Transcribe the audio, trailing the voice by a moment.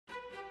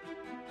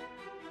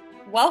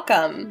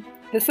Welcome!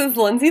 This is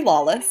Lindsay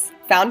Lawless,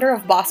 founder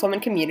of Boss Woman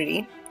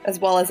Community, as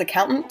well as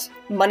accountant,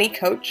 money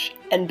coach,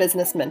 and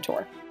business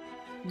mentor.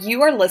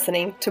 You are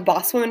listening to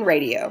Boss Woman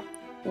Radio,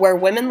 where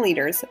women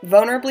leaders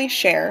vulnerably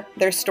share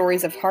their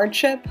stories of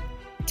hardship,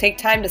 take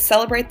time to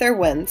celebrate their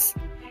wins,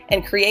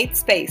 and create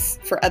space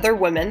for other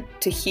women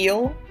to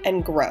heal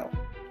and grow.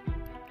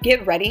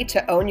 Get ready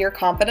to own your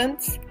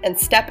confidence and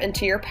step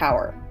into your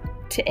power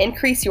to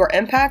increase your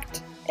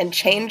impact and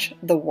change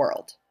the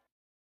world.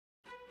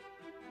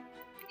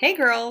 Hey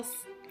girls!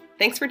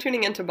 Thanks for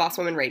tuning in to Boss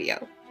Woman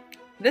Radio.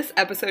 This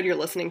episode you're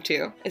listening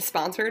to is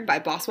sponsored by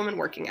Boss Woman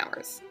Working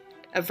Hours,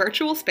 a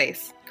virtual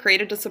space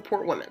created to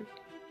support women,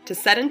 to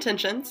set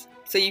intentions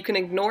so you can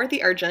ignore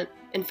the urgent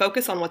and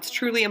focus on what's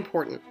truly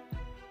important.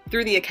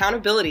 Through the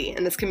accountability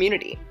in this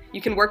community,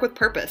 you can work with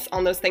purpose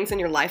on those things in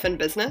your life and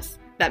business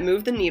that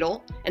move the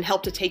needle and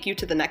help to take you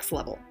to the next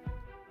level.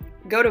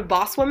 Go to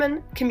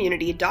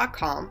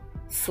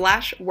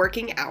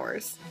bosswomancommunity.com/working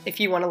hours if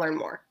you want to learn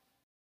more.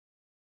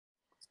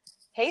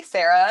 Hey,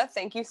 Sarah,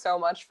 thank you so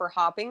much for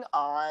hopping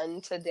on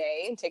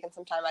today and taking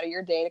some time out of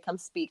your day to come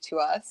speak to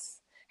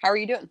us. How are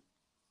you doing?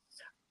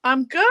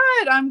 I'm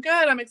good. I'm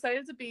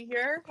excited to be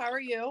here. How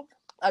are you?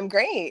 I'm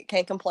great.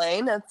 Can't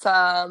complain. It's,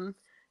 not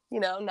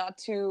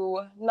too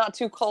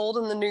cold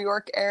in the New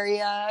York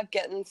area,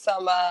 getting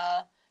some,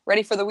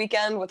 ready for the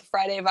weekend with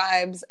Friday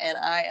vibes, and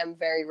I am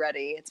very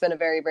ready. It's been a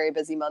very, very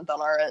busy month on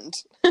our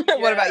end.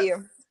 What about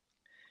you?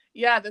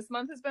 Yeah, this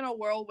month has been a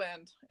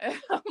whirlwind.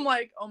 I'm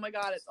like, oh my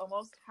God, it's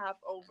almost half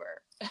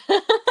over.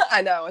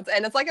 I know.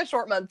 It's like a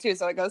short month too,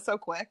 so it goes so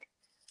quick.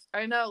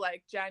 I know,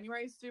 like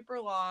January's super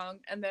long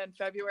and then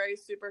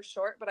February's super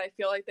short, but I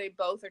feel like they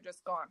both are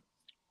just gone.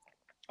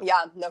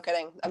 Yeah, no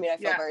kidding. I mean, I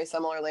feel very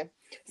similarly.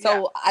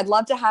 So I'd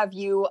love to have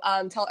you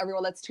tell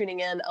everyone that's tuning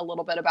in a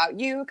little bit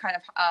about you, kind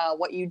of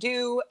what you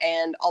do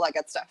and all that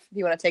good stuff. If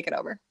you want to take it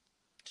over.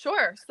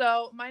 Sure.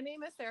 So my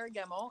name is Sarah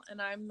Gemmel,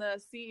 and I'm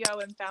the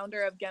CEO and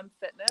founder of Gem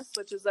Fitness,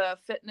 which is a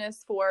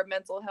fitness for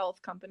mental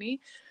health company.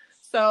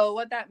 So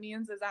what that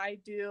means is I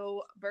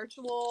do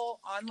virtual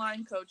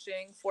online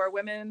coaching for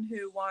women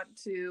who want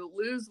to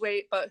lose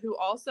weight, but who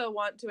also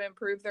want to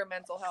improve their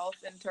mental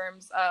health in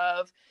terms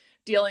of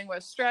dealing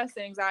with stress,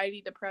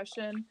 anxiety,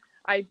 depression.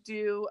 I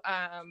do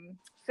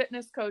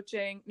fitness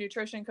coaching,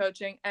 nutrition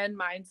coaching, and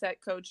mindset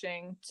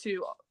coaching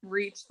to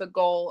reach the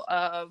goal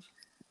of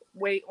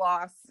weight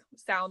loss,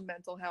 sound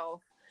mental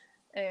health.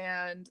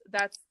 And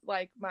that's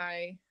like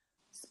my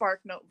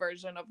SparkNote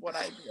version of what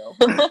I do.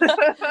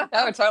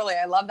 Oh, totally.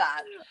 I love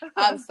that.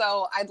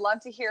 So I'd love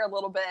to hear a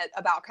little bit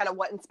about kind of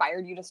what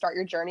inspired you to start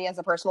your journey as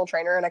a personal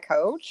trainer and a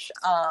coach,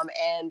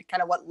 and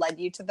kind of what led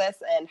you to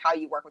this and how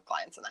you work with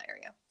clients in that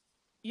area.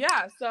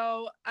 Yeah.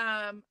 So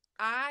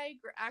I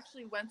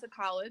actually went to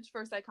college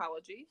for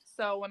psychology.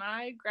 So when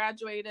I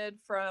graduated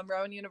from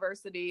Rowan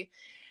University,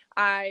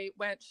 I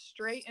went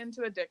straight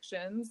into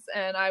addictions,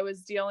 and I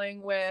was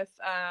dealing with,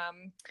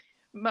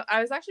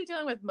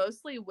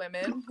 mostly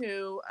women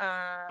who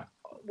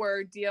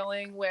were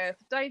dealing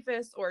with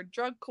DIFUS or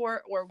drug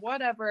court or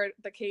whatever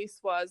the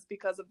case was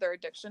because of their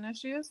addiction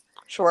issues.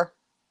 Sure.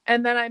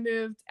 And then I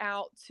moved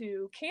out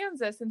to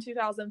Kansas in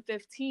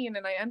 2015,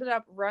 and I ended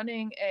up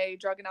running a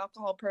drug and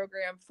alcohol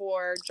program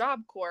for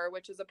Job Corps,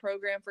 which is a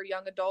program for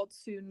young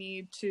adults who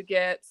need to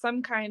get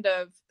some kind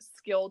of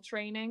skill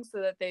training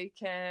so that they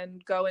can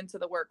go into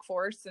the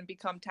workforce and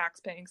become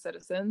tax-paying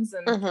citizens.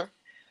 And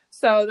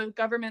so the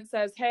government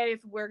says, hey,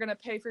 if we're going to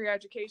pay for your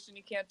education,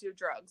 you can't do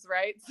drugs,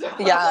 right? So,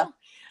 yeah,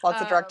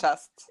 lots of drug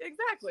tests.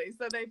 Exactly.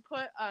 So they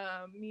put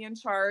me in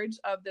charge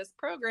of this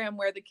program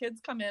where the kids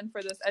come in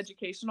for this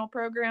educational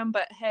program,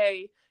 but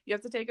hey, you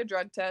have to take a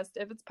drug test.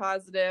 If it's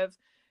positive,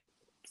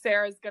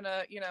 Sarah's going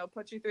to,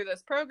 put you through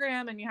this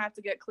program and you have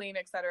to get clean,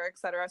 et cetera, et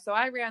cetera. So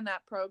I ran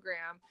that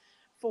program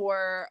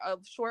for a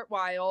short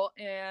while,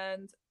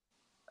 and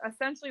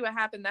essentially what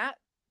happened,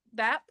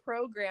 that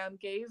program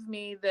gave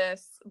me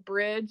this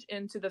bridge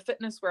into the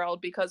fitness world,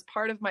 because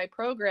part of my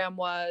program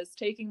was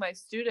taking my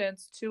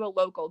students to a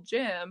local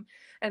gym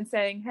and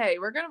saying, hey,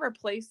 we're going to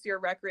replace your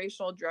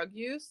recreational drug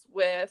use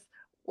with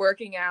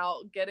working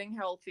out, getting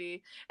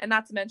healthy, and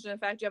not to mention the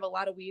fact you have a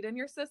lot of weed in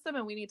your system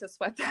and we need to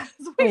sweat that,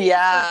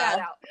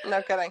 out.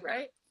 No kidding.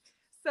 Right?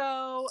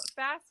 So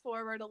fast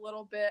forward a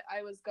little bit,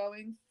 I was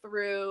going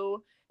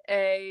through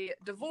a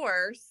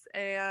divorce,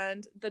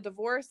 and the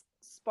divorce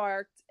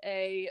sparked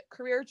a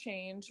career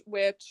change,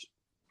 which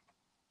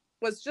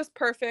was just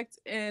perfect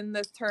in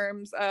the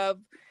terms of,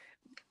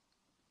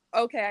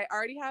 okay, I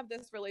already have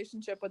this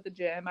relationship with the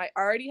gym. I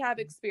already have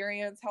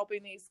experience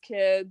helping these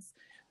kids,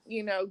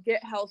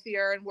 get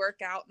healthier and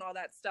work out and all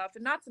that stuff.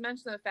 And not to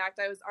mention the fact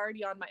I was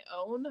already on my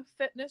own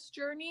fitness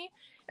journey,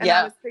 and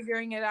I was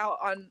figuring it out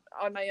on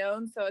my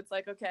own. So it's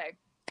like, okay,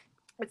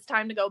 it's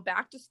time to go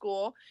back to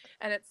school,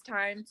 and it's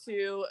time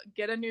to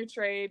get a new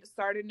trade,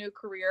 start a new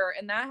career.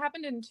 And that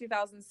happened in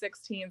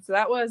 2016. So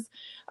that was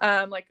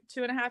like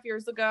 2.5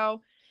 years ago.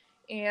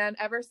 And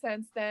ever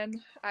since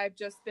then, I've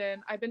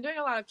been doing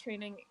a lot of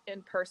training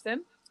in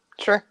person.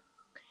 Sure.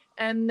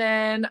 And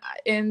then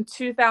in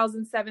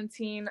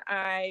 2017,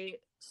 I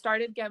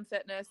started Gem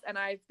Fitness, and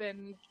I've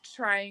been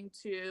trying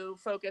to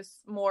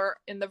focus more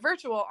in the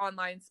virtual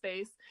online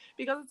space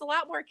because it's a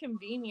lot more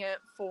convenient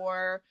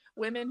for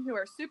women who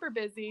are super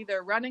busy.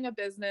 They're running a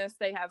business,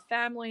 they have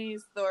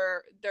families,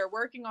 they're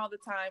working all the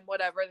time,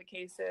 whatever the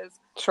case is.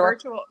 Sure.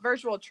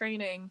 Virtual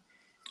training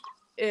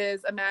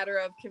is a matter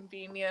of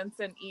convenience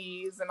and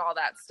ease and all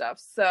that stuff.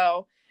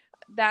 So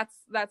that's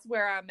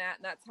where I'm at,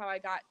 and that's how I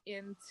got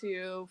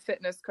into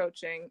fitness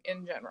coaching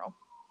in general.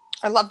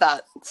 I love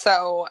that.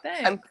 So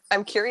Thanks.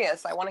 I'm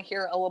curious. I want to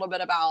hear a little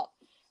bit about,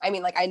 I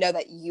mean, like, I know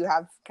that you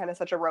have kind of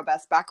such a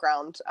robust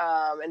background,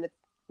 and it,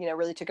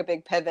 really took a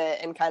big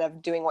pivot in kind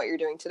of doing what you're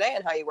doing today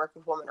and how you work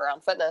with women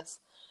around fitness.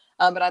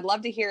 But I'd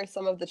love to hear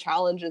some of the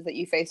challenges that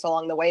you faced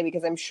along the way,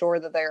 because I'm sure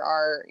that there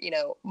are,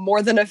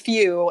 more than a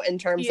few in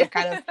terms of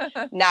kind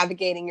of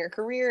navigating your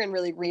career and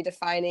really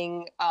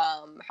redefining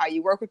how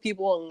you work with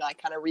people, and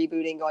like kind of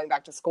rebooting, going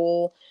back to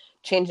school,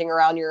 changing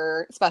around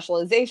your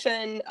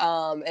specialization,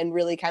 and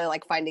really kind of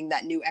like finding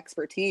that new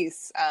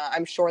expertise.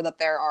 I'm sure that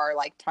there are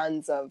like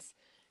tons of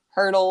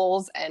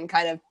hurdles and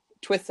kind of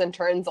twists and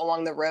turns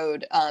along the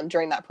road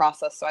during that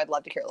process. So I'd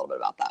love to hear a little bit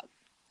about that.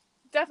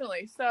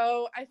 Definitely.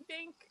 So I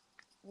think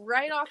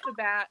right off the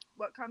bat,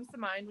 what comes to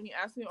mind when you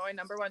ask me what my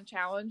number one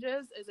challenge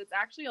is it's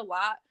actually a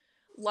lot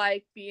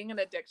like being an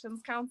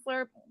addictions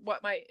counselor.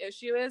 What my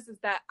issue is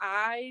that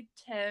I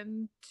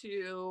tend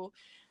to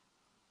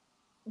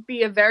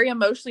be very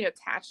emotionally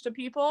attached to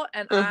people,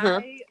 and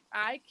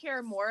I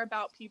care more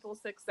about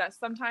people's success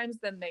sometimes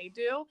than they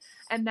do,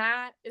 and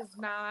that is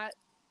not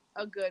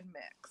a good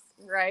mix,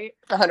 right?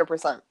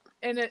 100%.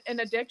 In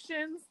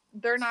addictions,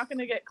 they're not going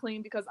to get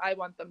clean because I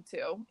want them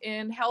to.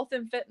 In health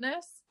and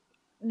fitness,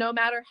 no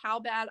matter how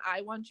bad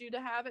I want you to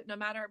have it, no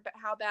matter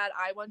how bad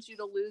I want you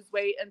to lose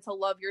weight and to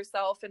love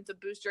yourself and to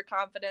boost your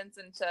confidence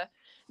and to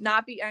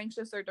not be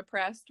anxious or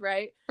depressed,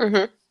 right?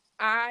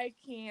 I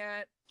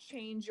can't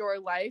change your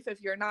life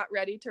if you're not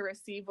ready to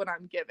receive what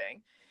I'm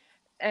giving.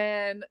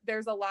 And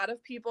there's a lot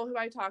of people who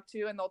I talk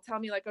to, and they'll tell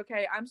me like,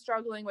 okay, I'm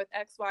struggling with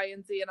X, Y,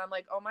 and Z. And I'm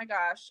like, oh my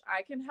gosh,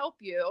 I can help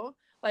you.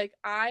 Like,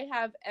 I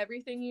have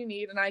everything you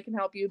need and I can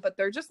help you, but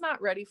they're just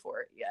not ready for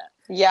it yet.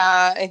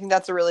 Yeah, I think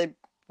that's a really,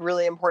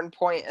 really important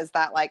point, is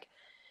that like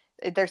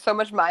there's so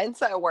much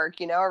mindset work,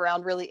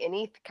 around really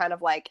any kind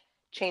of like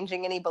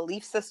changing any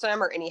belief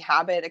system or any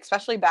habit,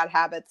 especially bad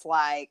habits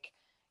like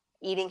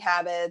eating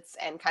habits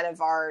and kind of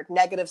our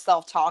negative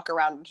self-talk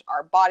around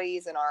our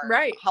bodies and our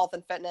health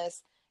and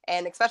fitness.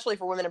 And especially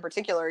for women in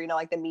particular,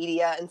 like the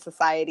media and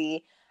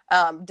society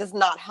does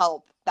not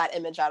help that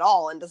image at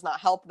all, and does not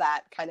help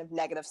that kind of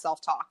negative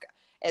self-talk.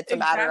 It's a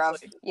matter of,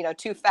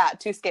 too fat,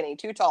 too skinny,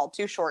 too tall,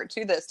 too short,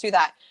 too this, too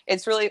that.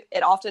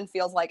 It often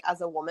feels like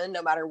as a woman,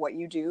 no matter what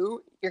you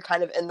do, you're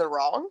kind of in the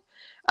wrong.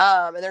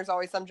 And there's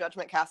always some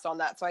judgment cast on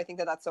that. So I think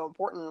that that's so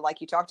important,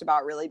 like you talked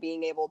about, really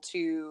being able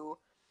to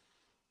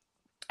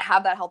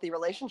have that healthy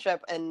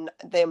relationship and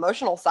the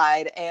emotional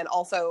side. And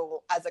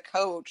also as a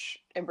coach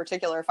in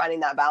particular, finding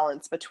that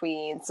balance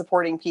between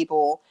supporting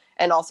people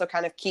and also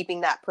kind of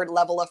keeping that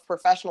level of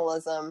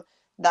professionalism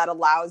that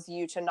allows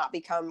you to not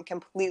become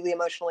completely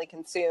emotionally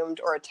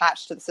consumed or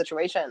attached to the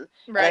situation.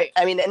 Right.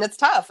 And it's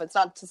tough. It's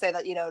not to say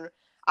that,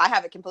 I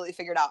have it completely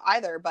figured out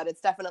either, but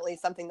it's definitely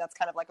something that's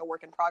kind of like a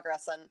work in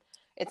progress. And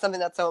it's something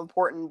that's so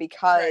important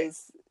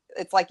because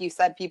it's like you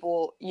said,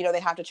 people, they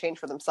have to change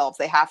for themselves.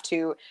 They have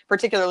to,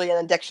 particularly in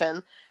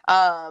addiction.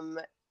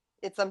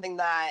 It's something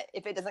that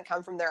if it doesn't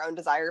come from their own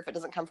desire, if it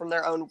doesn't come from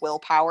their own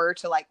willpower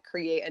to like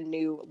create a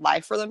new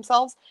life for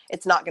themselves,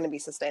 it's not going to be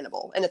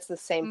sustainable. And it's the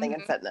same thing in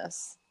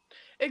fitness.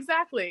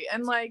 Exactly.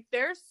 And like,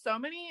 there's so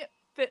many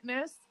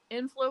fitness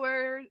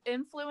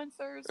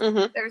influencers,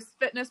 there's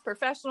fitness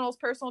professionals,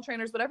 personal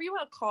trainers, whatever you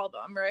want to call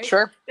them, right?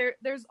 Sure.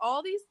 There's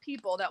all these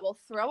people that will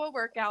throw a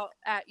workout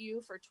at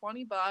you for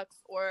 $20,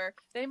 or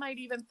they might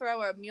even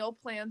throw a meal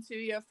plan to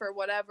you for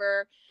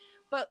whatever.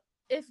 But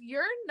if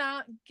you're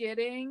not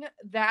getting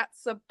that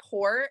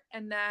support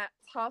and that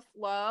tough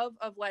love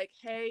of like,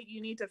 hey,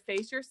 you need to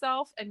face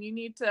yourself, and we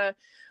need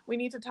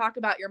to talk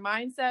about your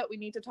mindset. We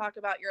need to talk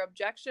about your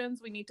objections.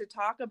 We need to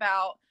talk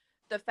about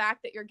the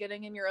fact that you're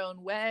getting in your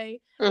own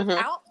way.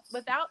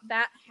 Without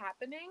that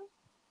happening,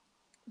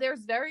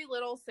 there's very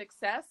little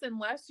success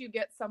unless you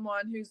get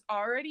someone who's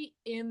already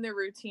in the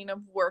routine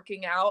of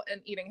working out and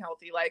eating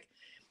healthy. Like,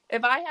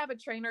 if I have a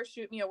trainer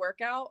shoot me a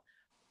workout,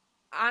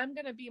 I'm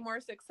going to be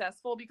more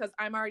successful because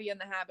I'm already in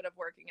the habit of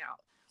working out.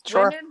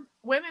 Sure.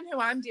 Women who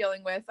I'm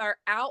dealing with are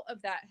out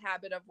of that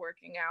habit of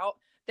working out.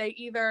 They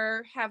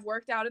either have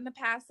worked out in the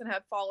past and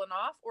have fallen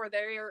off, or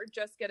they are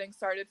just getting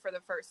started for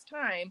the first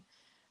time.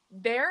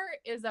 There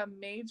is a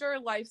major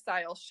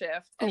lifestyle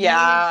shift.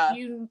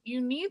 And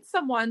you need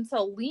someone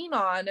to lean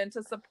on and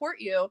to support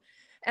you.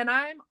 And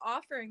I'm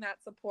offering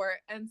that support.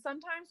 And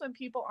sometimes when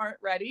people aren't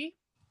ready,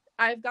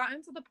 I've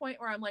gotten to the point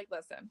where I'm like,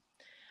 listen,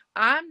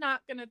 I'm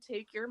not going to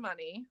take your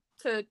money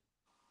to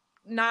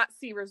not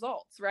see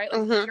results, right?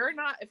 Like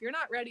if you're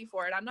not ready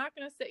for it, I'm not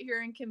going to sit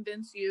here and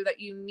convince you that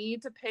you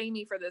need to pay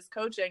me for this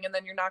coaching and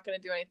then you're not going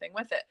to do anything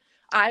with it.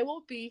 I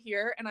will be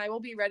here and I will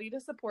be ready to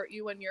support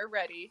you when you're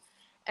ready.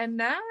 And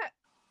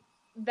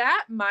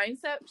that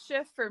mindset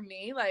shift for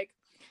me, like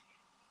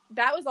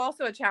that was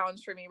also a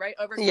challenge for me, right?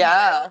 Overcoming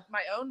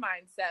my own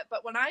mindset.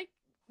 But when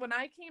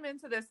I came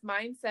into this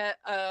mindset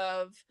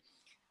of,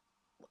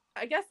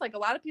 I guess like a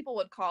lot of people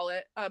would call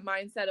it a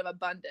mindset of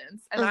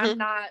abundance, and I'm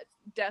not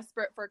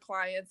desperate for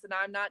clients and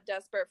I'm not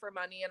desperate for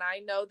money. And I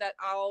know that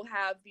I'll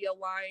have the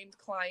aligned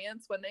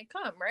clients when they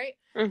come, right?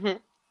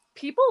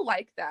 People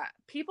like that.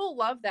 People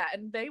love that.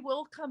 And they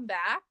will come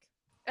back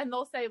and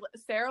they'll say,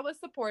 Sarah was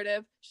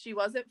supportive. She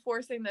wasn't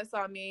forcing this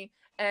on me.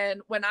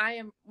 And when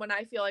I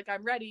feel like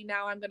I'm ready,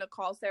 now I'm going to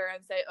call Sarah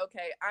and say,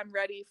 okay, I'm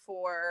ready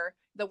for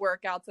the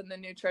workouts and the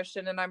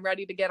nutrition, and I'm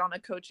ready to get on a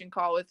coaching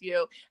call with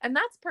you. And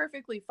that's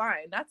perfectly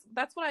fine.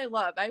 That's what I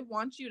love. I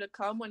want you to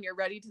come when you're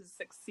ready to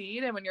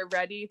succeed and when you're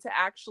ready to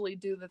actually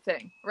do the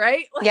thing,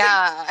 right? Like,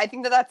 yeah, I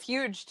think that that's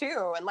huge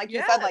too. And like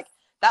you said, like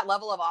that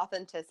level of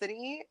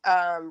authenticity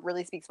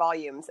really speaks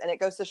volumes. And it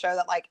goes to show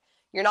that like,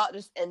 you're not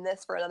just in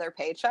this for another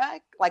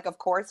paycheck. Like, of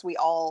course, we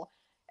all,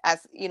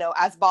 as you know,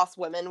 as boss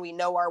women, we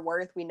know our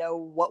worth, we know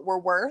what we're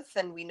worth,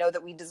 and we know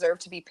that we deserve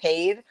to be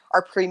paid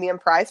our premium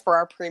price for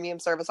our premium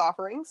service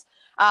offerings.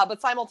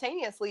 But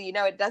simultaneously, you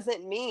know, it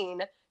doesn't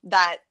mean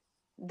that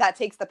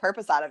takes the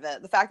purpose out of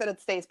it. The fact that it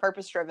stays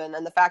purpose driven,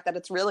 and the fact that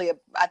it's really,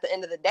 at the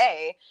end of the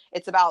day,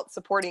 it's about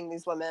supporting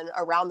these women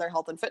around their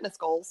health and fitness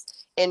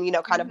goals in, you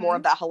know, kind of more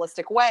of that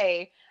holistic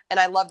way. And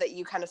I love that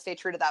you kind of stay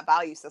true to that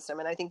value system.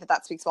 And I think that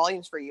that speaks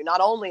volumes for you.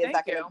 Not only is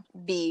that going to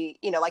be,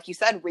 you know, like you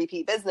said,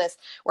 repeat business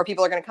where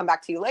people are going to come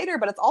back to you later,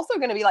 but it's also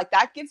going to be like,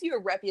 that gives you a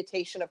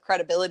reputation of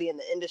credibility in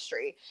the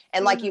industry.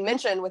 And like you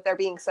mentioned, with there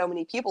being so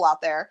many people out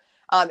there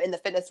in the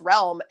fitness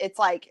realm, it's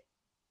like,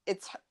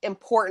 it's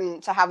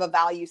important to have a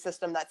value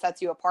system that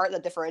sets you apart,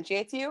 that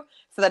differentiates you,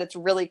 so that it's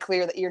really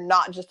clear that you're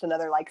not just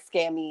another like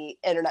scammy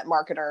internet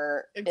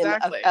marketer in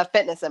a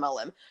fitness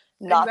MLM.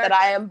 Not that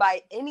I am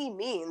by any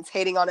means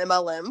hating on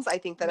MLMs. I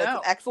think that it's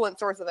an excellent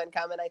source of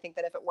income. And I think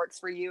that if it works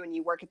for you and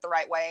you work it the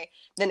right way,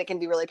 then it can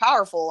be really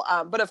powerful.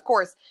 But of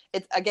course,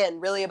 it's, again,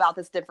 really about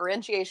this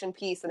differentiation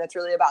piece. And it's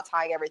really about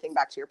tying everything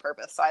back to your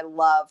purpose. So I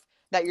love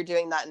that you're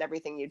doing that in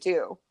everything you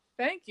do.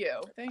 Thank you.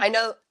 I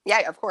know. Yeah,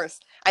 of course.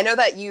 I know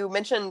that you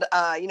mentioned,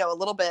 you know, a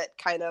little bit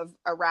kind of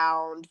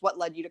around what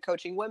led you to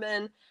coaching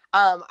women.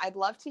 I'd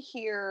love to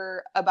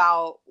hear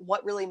about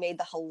what really made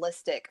the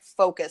holistic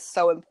focus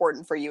so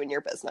important for you in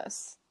your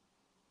business.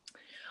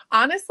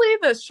 Honestly,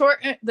 the short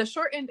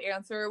end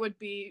answer would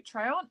be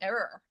trial and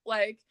error.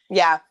 Like,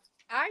 yeah,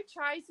 I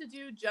tried to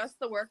do just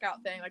the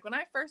workout thing. Like when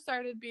I first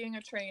started being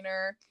a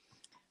trainer,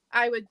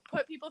 I would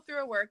put people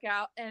through a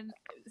workout and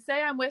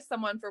say I'm with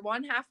someone for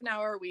 1/2 an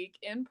hour a week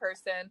in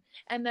person.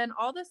 And then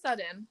all of a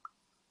sudden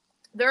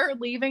they're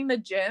leaving the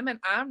gym and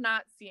I'm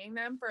not seeing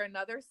them for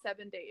another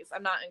 7 days.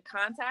 I'm not in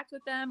contact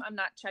with them. I'm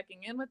not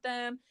checking in with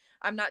them.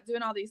 I'm not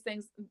doing all these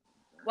things.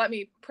 Let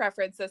me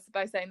preference this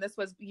by saying this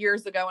was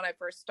years ago when I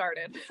first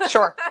started.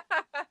 Sure.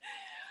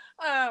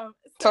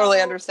 Totally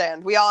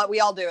understand. We all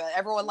do it.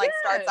 Everyone like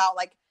starts out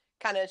like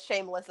kind of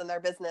shameless in their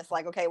business,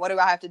 like, okay, what do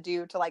I have to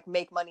do to like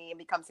make money and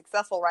become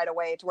successful right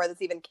away to where this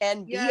even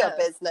can be a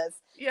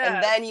business?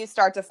 And then you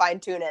start to fine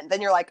tune it. Then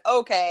you're like,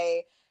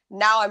 okay,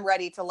 now I'm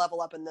ready to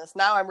level up in this.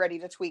 Now I'm ready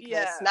to tweak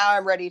this. Now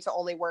I'm ready to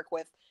only work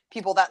with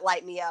people that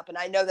light me up. And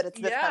I know that it's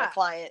this kind of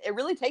client. It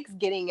really takes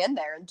getting in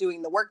there and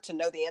doing the work to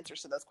know the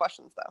answers to those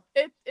questions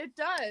though. It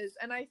does.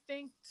 And I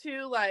think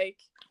too, like,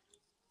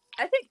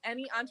 I think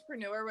any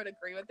entrepreneur would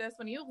agree with this.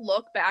 When you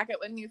look back at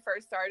when you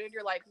first started,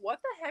 you're like, what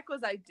the heck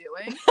was I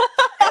doing?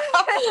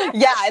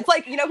 Yeah, it's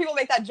like, you know, people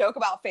make that joke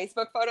about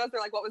Facebook photos.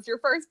 They're like, what was your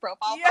first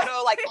profile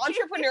photo? Like,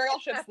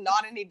 entrepreneurship's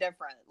not any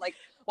different. Like,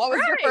 what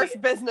was your first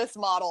business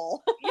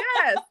model?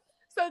 Yes.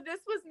 So this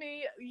was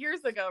me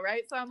years ago,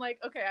 right? So I'm like,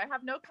 okay, I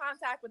have no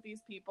contact with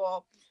these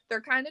people. They're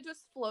kind of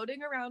just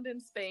floating around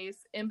in space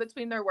in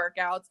between their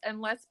workouts.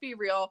 And let's be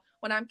real,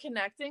 when I'm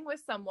connecting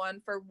with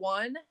someone for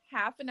 1/2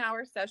 an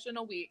hour session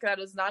a week, that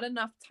is not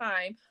enough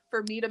time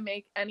for me to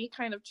make any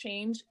kind of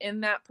change in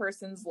that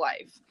person's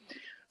life.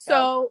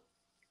 So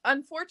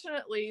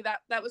unfortunately,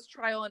 that was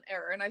trial and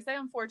error. And I say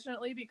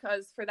unfortunately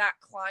because for that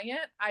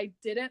client, I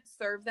didn't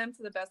serve them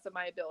to the best of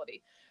my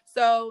ability.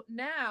 So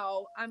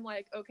now I'm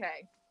like,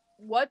 okay,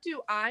 what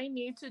do I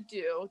need to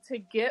do to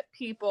get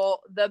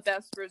people the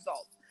best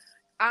results?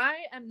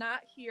 I am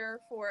not here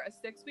for a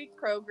 6-week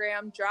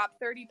program, drop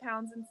 30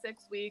 pounds in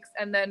 6 weeks,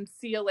 and then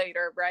see you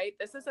later, right?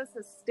 This is a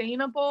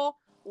sustainable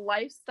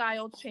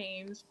lifestyle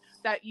change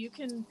that you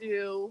can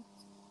do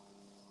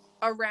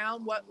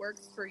around what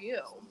works for you.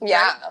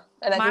 Yeah. Right?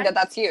 And I think that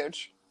that's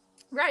huge.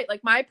 Right.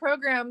 Like my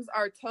programs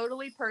are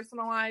totally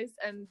personalized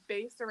and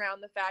based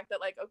around the fact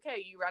that like,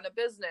 okay, you run a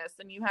business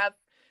and you have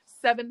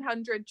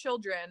 700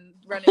 children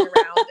running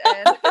around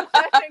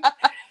and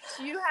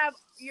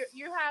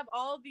you have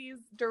all these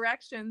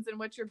directions in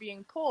which you're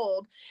being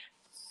pulled.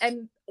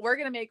 and we're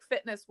going to make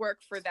fitness work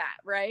for that,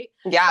 right?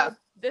 Yeah. So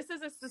this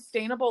is a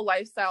sustainable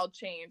lifestyle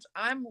change.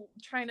 I'm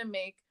trying to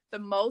make the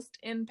most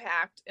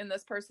impact in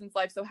this person's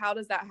life. So how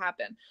does that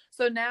happen?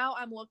 So now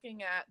I'm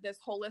looking at this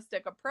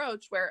holistic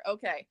approach where,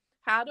 okay,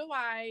 how do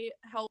I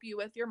help you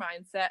with your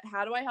mindset?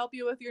 How do I help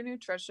you with your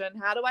nutrition?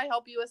 How do I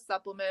help you with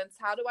supplements?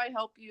 How do I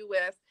help you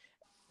with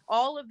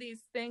all of these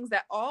things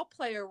that all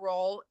play a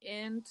role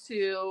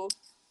into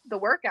the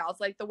workouts?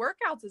 Like the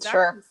workouts is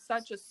actually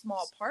such a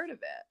small part of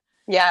it.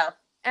 Yeah.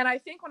 And I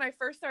think when I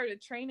first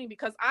started training,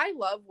 because I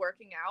love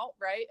working out,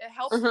 right? It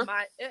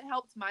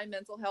helped my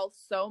mental health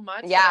so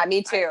much. Yeah,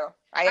 me too.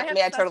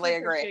 I totally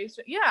agree.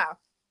 Yeah.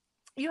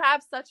 You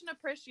have such an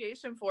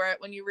appreciation for it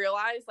when you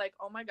realize like,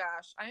 oh my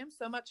gosh, I am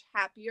so much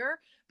happier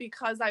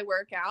because I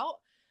work out.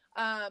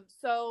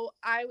 So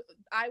I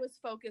was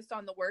focused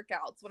on the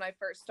workouts when I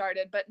first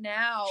started, but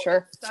now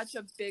it's such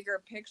a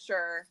bigger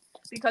picture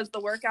because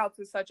the workouts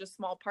is such a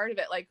small part of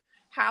it. Like,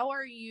 how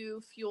are you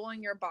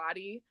fueling your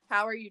body?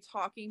 How are you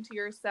talking to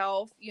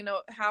yourself? You know,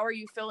 how are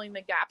you filling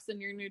the gaps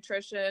in your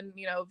nutrition,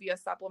 you know, via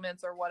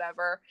supplements or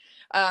whatever?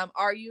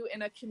 Are you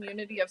in a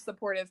community of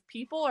supportive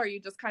people? Are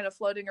you just kind of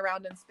floating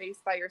around in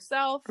space by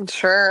yourself?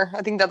 Sure.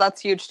 I think that's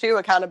huge too.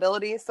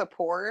 Accountability,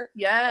 support.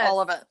 Yes.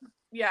 All of it.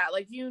 Yeah.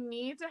 Like you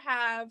need to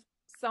have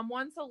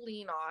someone to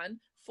lean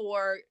on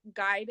for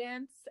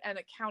guidance and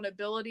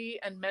accountability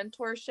and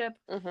mentorship,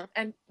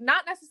 and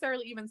not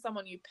necessarily even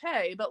someone you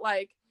pay, but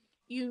like,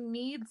 you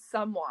need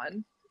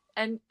someone.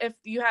 And if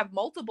you have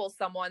multiple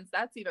someones,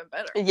 that's even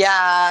better.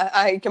 Yeah,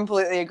 I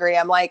completely agree.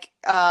 I'm like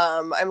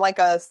I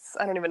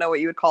don't even know what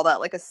you would call that,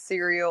 like a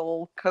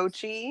serial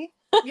coachee.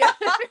 Yeah.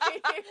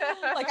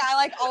 Like I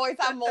like always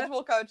have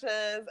multiple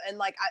coaches, and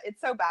like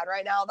it's so bad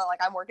right now that like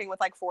I'm working with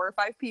like 4 or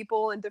 5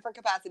 people in different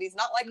capacities,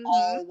 not like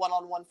all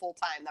one-on-one full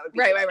time. That would be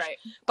right.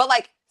 But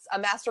like a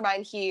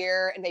mastermind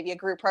here and maybe a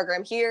group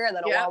program here and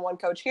then a one-on-one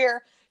coach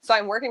here. So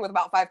I'm working with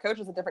about 5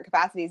 coaches in different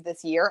capacities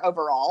this year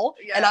overall.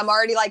 Yes. And I'm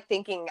already like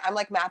thinking, I'm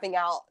like mapping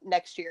out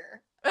next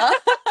year.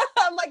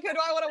 I'm like, who do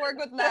I want to work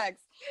with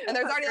next? And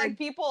there's already like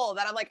people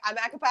that I'm like, I'm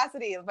at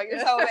capacity, but you're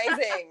so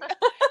amazing.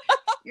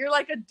 You're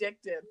like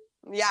addicted.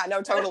 Yeah,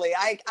 no, totally.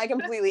 I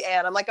completely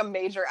am. I'm like a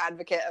major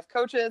advocate of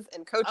coaches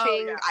and coaching.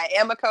 Oh, yeah. I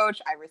am a coach.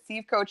 I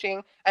receive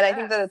coaching. And I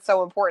think that it's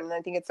so important.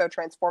 I think it's so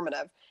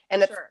transformative.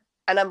 And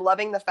and I'm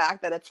loving the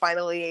fact that it's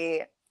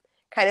finally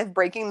kind of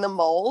breaking the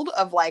mold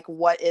of like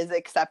what is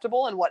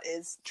acceptable and what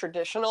is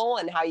traditional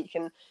and how you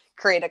can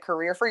create a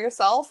career for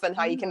yourself and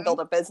how you can build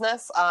a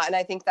business. And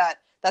I think that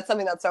that's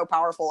something that's so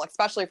powerful,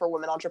 especially for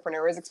women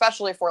entrepreneurs,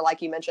 especially for,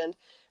 like you mentioned,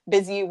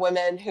 busy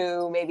women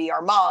who maybe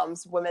are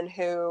moms, women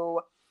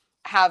who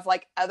have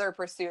like other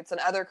pursuits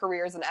and other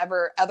careers and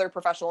other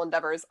professional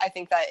endeavors. I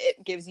think that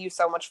it gives you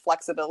so much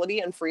flexibility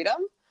and freedom.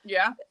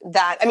 Yeah.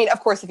 That, I mean, of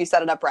course, if you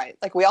set it up right,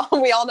 like we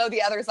all know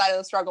the other side of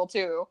the struggle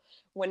too,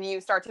 when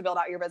you start to build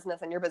out your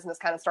business and your business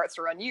kind of starts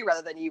to run you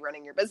rather than you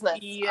running your business.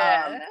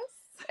 Yes.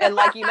 And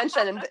like you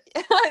mentioned,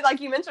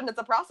 it's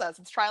a process.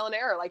 It's trial and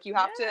error. Like you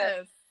have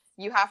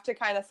to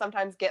kind of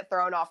sometimes get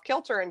thrown off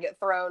kilter and get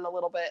thrown a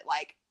little bit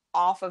like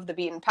off of the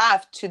beaten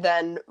path to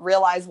then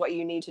realize what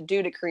you need to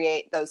do to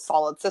create those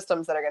solid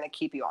systems that are going to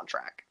keep you on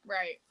track.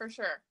 Right. For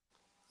sure.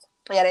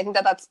 Yeah, and I think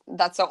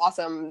that's so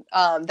awesome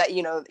that,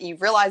 you know,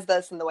 you've realized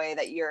this in the way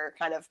that you're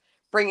kind of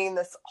bringing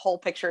this whole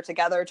picture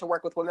together to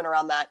work with women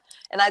around that.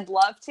 And I'd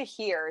love to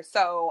hear,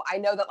 so I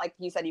know that, like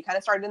you said, you kind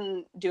of started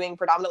in doing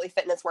predominantly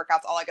fitness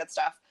workouts, all that good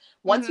stuff.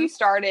 Once you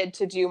started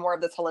to do more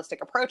of this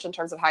holistic approach in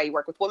terms of how you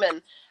work with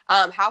women,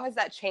 how has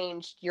that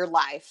changed your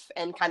life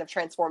and kind of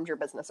transformed your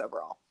business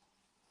overall?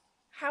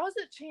 How has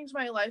it changed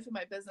my life and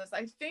my business?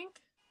 I think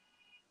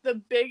the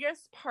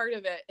biggest part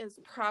of it is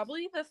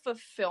probably the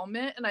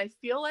fulfillment. And I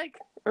feel like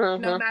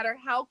no matter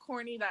how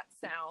corny that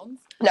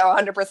sounds. No,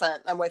 100%.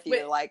 I'm with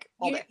you. Like,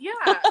 all day. Yeah.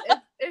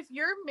 if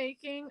you're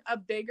making a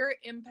bigger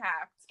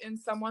impact in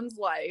someone's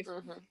life,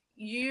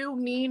 you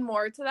mean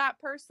more to that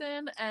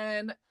person.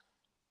 And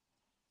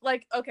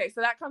like, okay,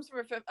 so that comes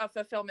from a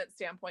fulfillment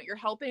standpoint. You're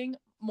helping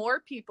more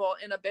people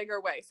in a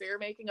bigger way. So you're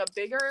making a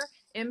bigger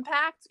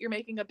impact. You're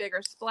making a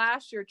bigger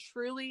splash. You're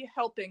truly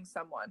helping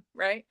someone,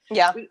 right?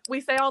 Yeah.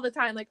 We say all the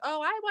time, like,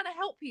 oh, I want to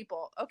help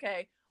people.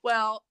 Okay,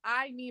 well,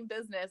 I mean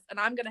business and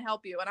I'm going to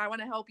help you. And I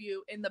want to help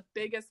you in the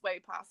biggest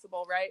way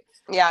possible, right?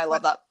 Yeah, I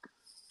love that.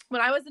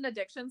 When I was an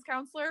addictions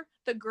counselor,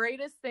 the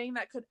greatest thing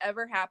that could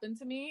ever happen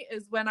to me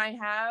is when I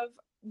have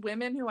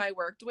women who I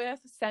worked with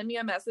send me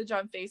a message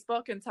on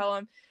Facebook and tell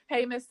them,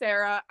 hey, Miss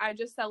Sarah, I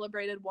just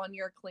celebrated 1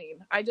 year clean.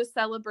 I just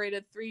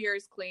celebrated 3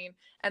 years clean.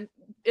 And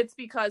it's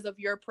because of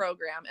your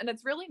program. And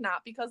it's really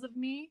not because of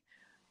me.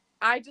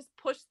 I just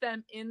pushed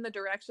them in the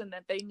direction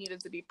that they needed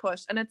to be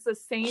pushed. And it's the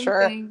same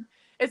thing.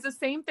 It's the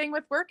same thing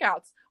with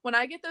workouts. When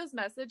I get those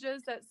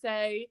messages that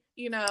say,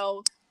 you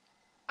know,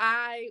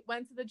 I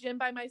went to the gym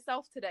by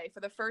myself today for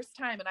the first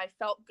time and I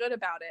felt good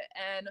about it.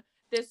 And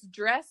this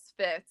dress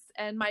fits,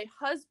 and my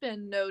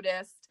husband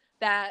noticed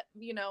that,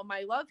 you know,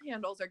 my love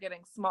handles are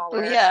getting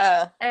smaller.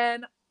 Yeah.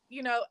 And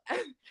you know,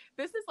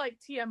 this is like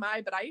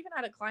TMI, but I even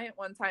had a client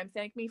one time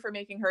thank me for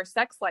making her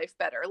sex life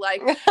better.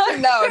 Like,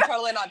 no,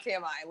 totally not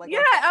TMI. Like,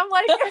 yeah, I'm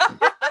like,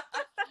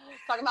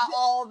 talking about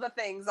all the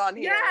things on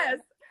here. yes.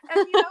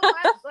 And you know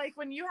what? Like,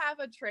 when you have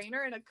a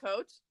trainer and a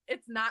coach,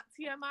 it's not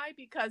TMI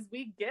because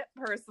we get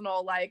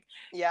personal. Like,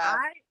 yeah,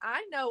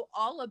 I know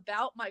all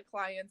about my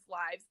clients'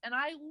 lives, and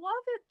I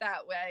love it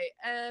that way.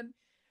 And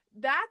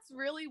that's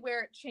really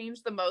where it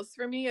changed the most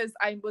for me, is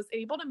I was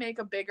able to make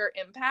a bigger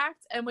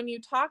impact. And when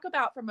you talk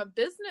about from a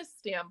business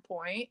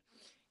standpoint,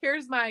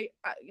 here's my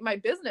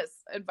business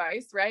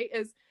advice, right?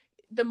 Is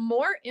the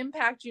more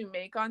impact you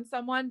make on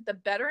someone, the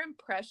better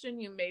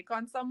impression you make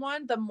on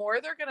someone, the more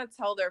they're going to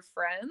tell their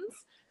friends,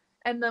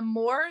 and the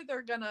more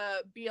they're going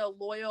to be a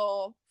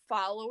loyal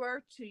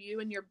follower to you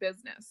and your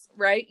business,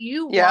 right?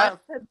 You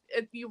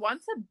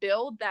want to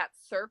build that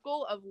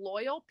circle of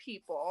loyal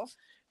people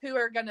who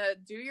are going to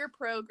do your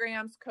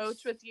programs,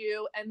 coach with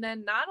you, and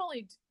then not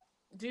only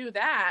do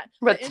that,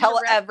 but tell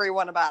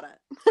everyone about it.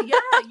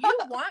 Yeah, you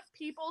want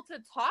people to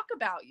talk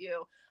about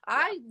you.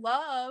 I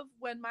love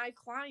when my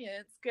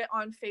clients get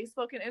on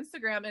Facebook and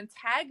Instagram and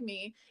tag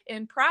me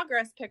in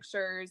progress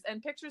pictures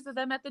and pictures of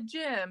them at the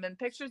gym and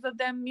pictures of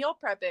them meal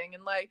prepping,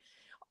 and like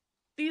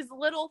these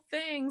little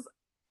things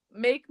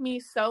make me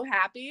so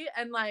happy.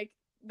 And like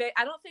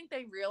I don't think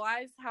they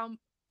realize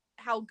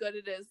how good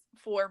it is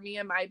for me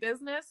and my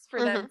business for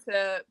them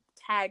to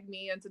tag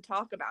me and to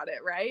talk about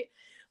it, right?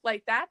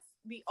 Like, that's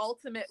the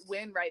ultimate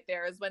win right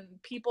there, is when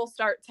people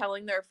start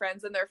telling their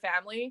friends and their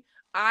family,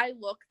 I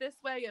look this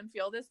way and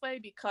feel this way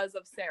because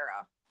of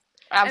Sarah.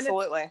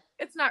 Absolutely.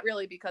 It's not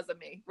really because of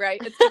me,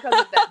 right? It's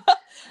because of them.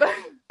 But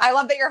I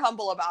love that you're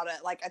humble about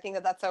it. Like, I think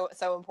that that's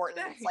so important.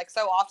 It's like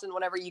so often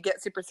whenever you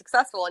get super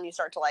successful and you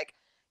start to like,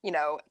 you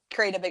know,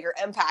 create a bigger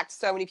impact,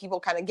 so many people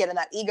kind of get in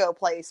that ego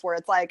place where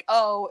it's like,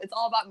 oh, it's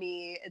all about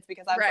me. It's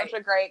because I'm such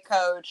a great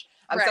coach.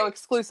 I'm so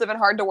exclusive and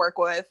hard to work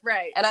with.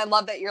 Right. And I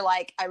love that you're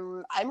like,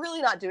 I'm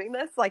really not doing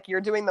this. Like, you're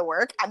doing the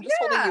work. I'm just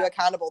holding you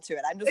accountable to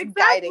it. I'm just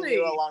guiding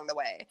you along the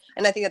way.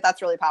 And I think that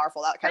that's really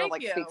powerful. That kind of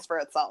like speaks for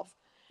itself.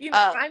 You know,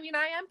 I mean,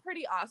 I am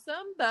pretty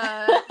awesome,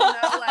 but you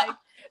know, like,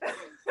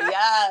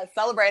 yeah,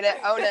 celebrate it,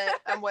 own it.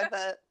 I'm with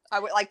it. I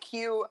would like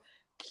cue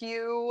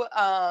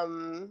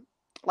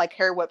like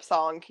hair whip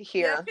song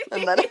here,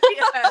 and then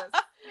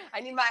I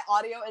need my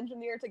audio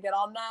engineer to get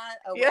on that.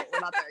 Oh wait, we're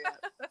not there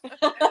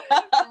yet.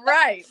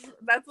 Right,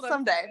 that's what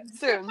someday,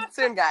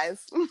 soon,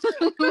 guys.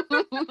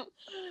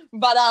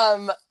 But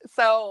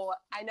so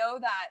I know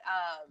that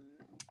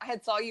I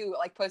had saw you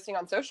like posting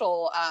on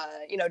social.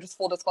 You know, just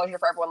full disclosure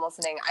for everyone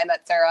listening, I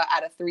met Sarah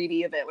at a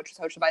 3D event, which was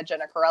hosted by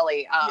Jenna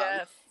Corelli.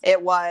 Yes.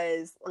 It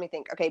was, let me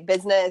think. Okay,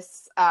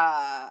 business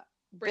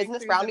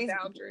boundaries.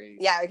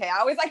 Yeah, okay. I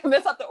always like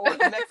mix up the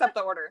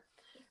order.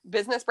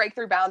 Business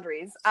breakthrough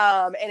boundaries.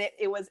 And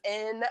it was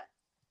in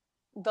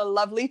the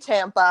lovely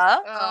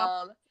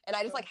Tampa. And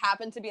I just like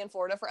happened to be in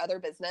Florida for other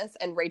business,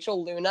 and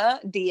Rachel Luna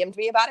DM'd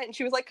me about it, and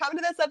she was like, come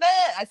to this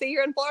event. I see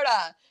you're in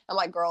Florida. I'm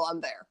like, girl,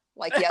 I'm there.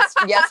 Like,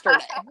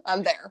 yesterday,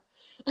 I'm there.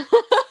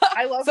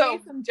 I love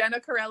some Jenna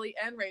Corelli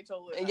and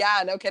Rachel Luna.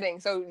 Yeah, no kidding.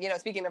 So, you know,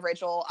 speaking of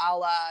Rachel,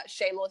 I'll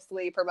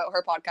shamelessly promote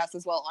her podcast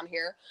as well on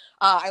here.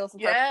 I listen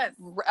to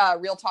her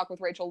Real Talk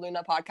with Rachel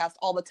Luna podcast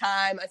all the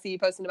time. I see you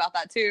posting about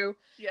that too.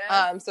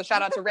 Yes. So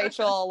shout out to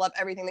Rachel. Love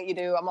everything that you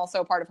do. I'm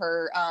also a part of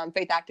her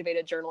faith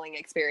activated journaling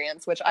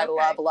experience, which I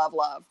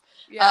love.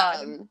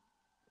 Yeah.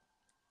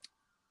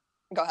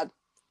 Go ahead.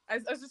 I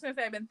was just going to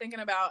say, I've been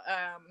thinking about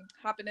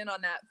hopping in on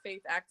that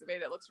Faith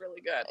Activate. It looks really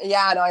good.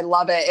 Yeah, no, I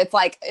love it. It's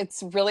like,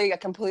 it's really a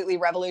completely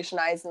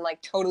revolutionized and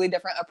like totally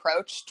different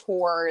approach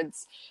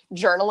towards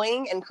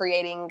journaling and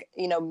creating,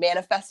 you know,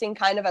 manifesting,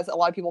 kind of, as a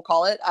lot of people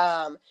call it,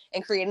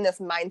 and creating this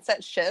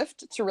mindset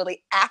shift to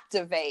really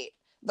activate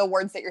the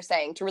words that you're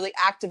saying, to really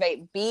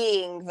activate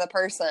being the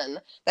person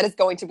that is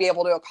going to be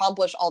able to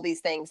accomplish all these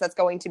things, that's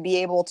going to be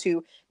able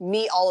to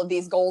meet all of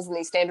these goals and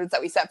these standards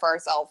that we set for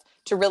ourselves,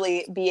 to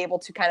really be able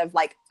to kind of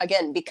like,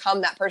 again,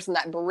 become that person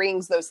that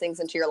brings those things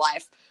into your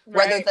life,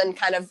 rather than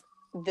kind of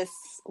this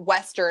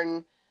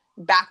Western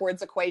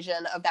backwards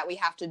equation of that we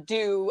have to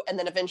do, and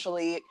then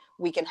eventually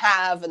we can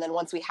have, and then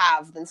once we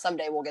have, then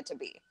someday we'll get to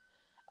be.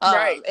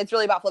 It's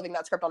really about flipping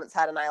that script on its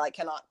head, and I like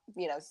cannot,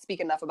 you know, speak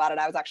enough about it.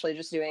 I was actually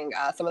just doing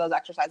some of those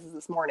exercises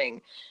this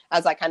morning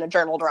as I kind of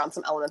journaled around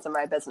some elements of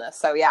my business.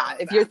 So yeah,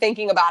 if you're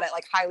thinking about it,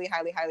 like highly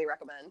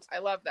recommend. I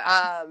love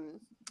that.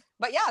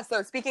 But yeah,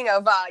 so speaking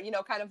of, you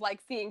know, kind of like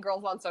seeing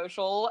girls on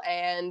social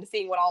and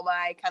seeing what all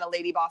my kind of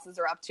lady bosses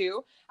are up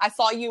to, I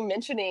saw you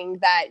mentioning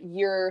that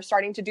you're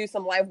starting to do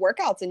some live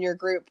workouts in your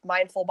group,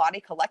 Mindful Body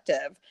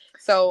Collective.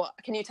 So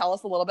can you tell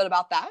us a little bit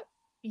about that?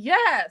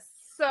 Yes.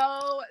 So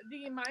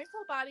the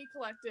Mindful Body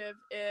Collective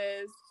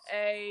is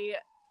a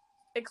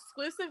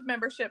exclusive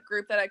membership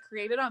group that I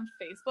created on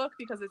Facebook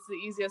because it's the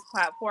easiest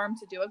platform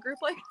to do a group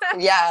like that.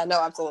 Yeah,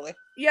 no, absolutely.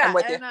 Yeah, I'm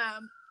with and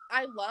you.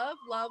 I love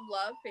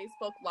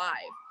Facebook Live.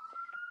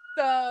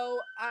 So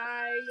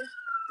I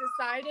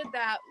decided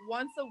that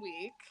once a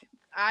week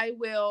I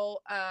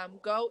will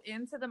go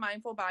into the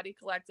Mindful Body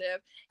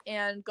Collective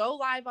and go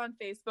live on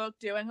Facebook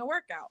doing a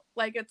workout.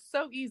 Like, it's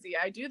so easy.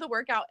 I do the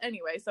workout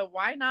anyway, so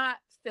why not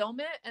film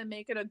it and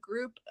make it a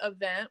group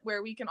event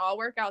where we can all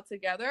work out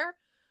together?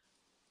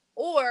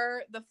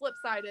 Or the flip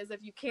side is,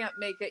 if you can't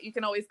make it, you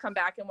can always come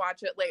back and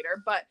watch it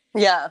later. But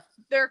yeah,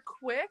 they're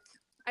quick.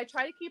 I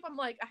try to keep them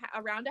like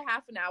around a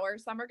half an hour.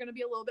 Some are going to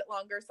be a little bit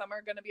longer. Some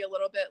are going to be a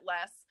little bit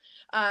less.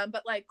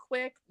 But like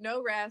quick,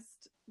 no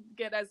rest,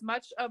 get as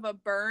much of a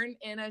burn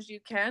in as you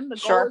can. The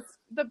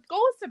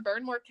goal is to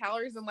burn more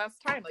calories in less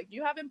time. Like,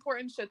 you have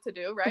important shit to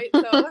do, right?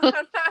 So I'm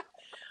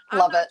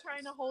not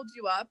trying to hold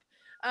you up.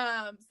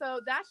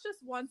 So that's just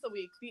once a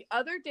week. The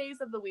other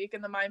days of the week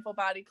in the Mindful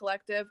Body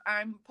Collective,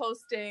 I'm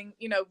posting,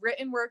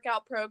 written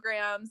workout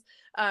programs,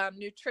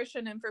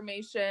 nutrition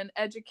information,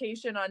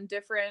 education on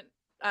different,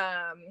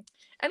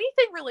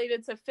 anything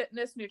related to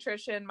fitness,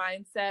 nutrition,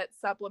 mindset,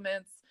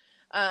 supplements.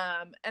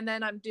 And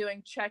then I'm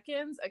doing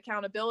check-ins,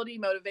 accountability,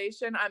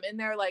 motivation. I'm in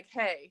there like,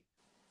 hey,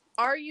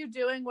 are you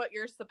doing what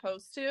you're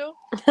supposed to?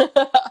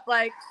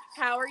 Like,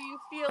 how are you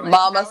feeling?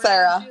 Mama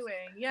Sarah.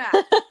 Doing? Yeah.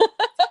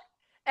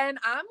 And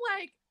I'm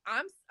like,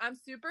 I'm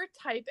super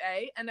type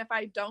A, and if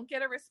I don't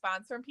get a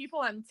response from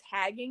people, I'm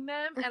tagging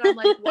them, and I'm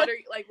like, what are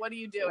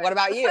you doing? What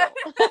about you?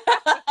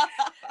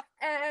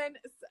 And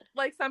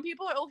like, some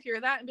people will hear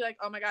that and be like,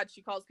 oh my God,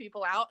 she calls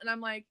people out. And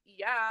I'm like,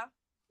 yeah.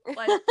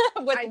 Like,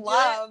 with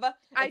love.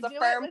 It's a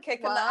firm kick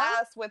in the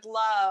ass with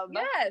love.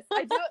 Yes,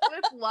 I do it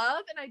with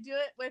love, and I do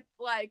it with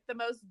like the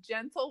most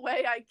gentle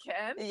way I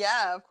can.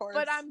 Yeah, of course.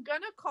 But I'm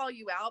gonna call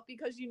you out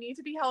because you need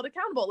to be held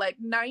accountable. Like,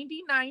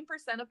 99%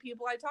 of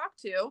people I talk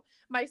to,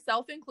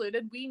 myself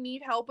included, we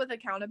need help with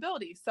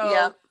accountability.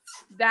 So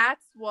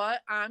that's what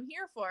I'm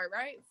here for,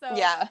 right? So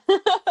yeah.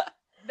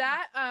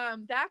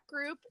 that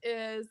group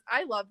is,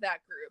 I love that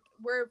group.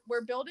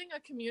 We're building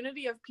a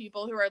community of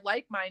people who are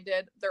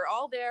like-minded. They're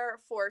all there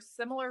for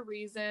similar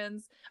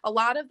reasons. A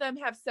lot of them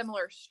have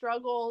similar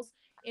struggles,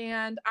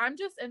 and I'm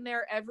just in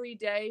there every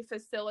day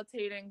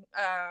facilitating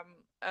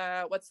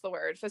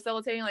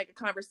facilitating like a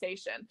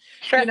conversation.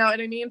 Sure. You know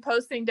what I mean?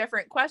 Posting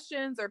different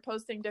questions or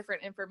posting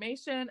different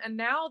information. And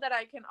now that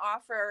I can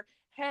offer,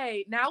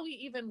 hey, now we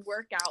even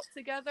work out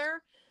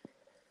together.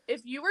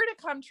 If you were to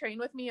come train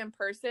with me in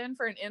person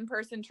for an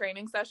in-person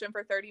training session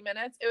for 30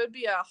 minutes, it would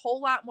be a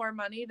whole lot more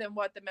money than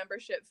what the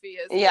membership fee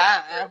is.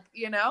 Yeah.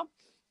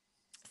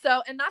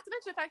 So, and not to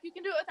mention the fact you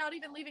can do it without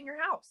even leaving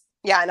your house.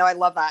 Yeah, no, I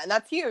love that. And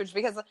that's huge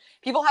because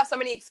people have so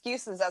many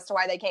excuses as to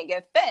why they can't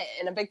get fit.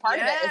 And a big part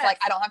of it is like,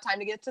 I don't have time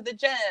to get to the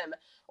gym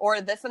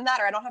or this and that,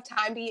 or I don't have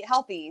time to eat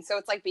healthy. So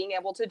it's like being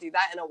able to do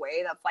that in a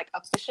way that's like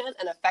efficient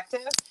and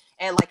effective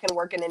and like can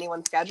work in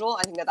anyone's schedule.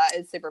 I think that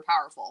is super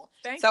powerful.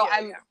 Thank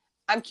you.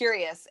 I'm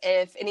curious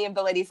if any of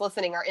the ladies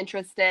listening are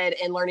interested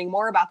in learning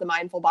more about the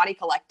Mindful Body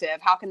Collective.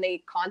 How can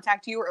they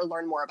contact you or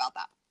learn more about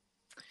that?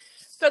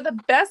 So the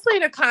best way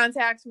to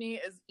contact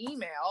me is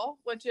email,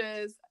 which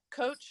is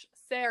Coach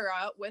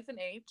Sarah with an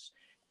H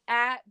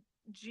at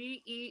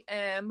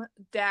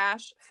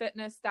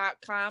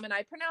gem-fitness.com. And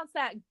I pronounce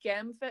that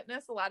Gem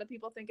Fitness. A lot of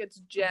people think it's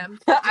Gem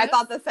Fitness. I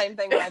thought the same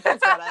thing when I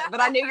first read it, but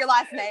I knew your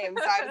last name.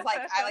 So I was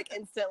like, I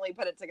instantly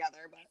put it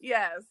together. But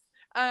yes.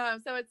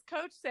 So it's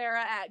Coach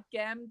Sarah at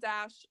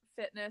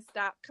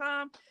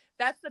gem-fitness.com.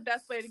 That's the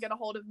best way to get a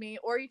hold of me.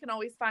 Or you can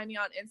always find me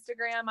on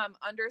Instagram. I'm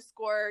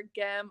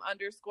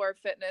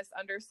 _gem_fitness_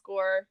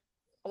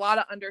 a lot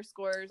of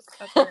underscores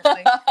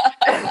apparently.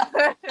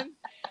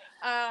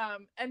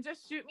 And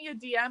just shoot me a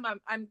DM.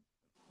 I'm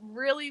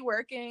really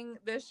working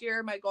this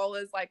year. My goal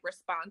is like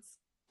response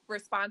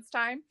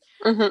time.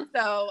 Mm-hmm.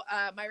 So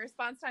my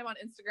response time on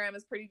Instagram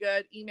is pretty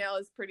good. Email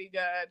is pretty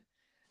good.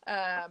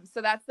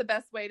 So that's the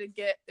best way to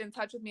get in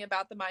touch with me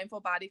about the Mindful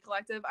Body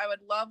Collective. I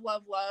would love,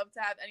 love, love to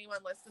have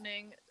anyone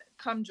listening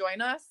come join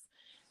us,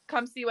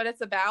 come see what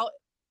it's about.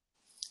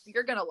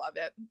 You're going to love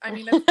it. I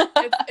mean,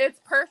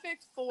 it's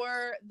perfect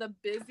for the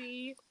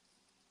busy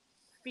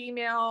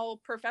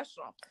female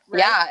professional. Right?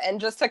 Yeah. And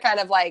just to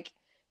kind of like,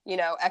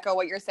 echo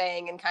what you're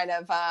saying and kind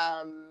of,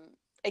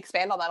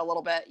 expand on that a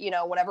little bit.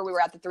 Whenever we were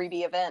at the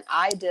 3B event,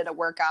 I did a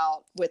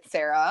workout with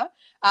Sarah,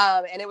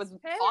 and it was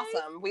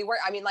awesome.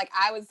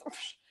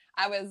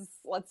 I was,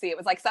 let's see, it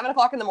was like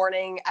 7:00 in the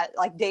morning at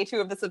like day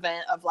 2 of this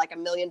event of like a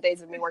million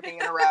days of me working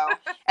in a row.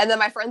 And then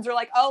my friends were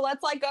like, oh,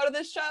 let's like go to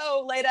this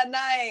show late at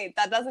night.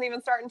 That doesn't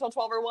even start until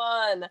 12 or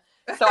 1.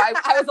 So I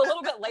was a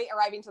little bit late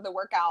arriving to the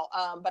workout.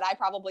 But I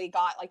probably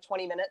got like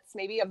 20 minutes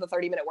maybe of the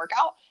 30-minute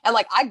workout. And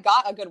like, I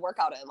got a good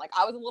workout in. Like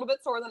I was a little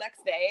bit sore the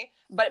next day,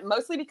 but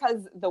mostly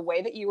because the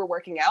way that you were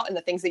working out and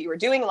the things that you were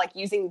doing, like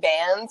using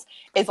bands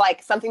is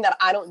like something that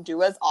I don't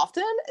do as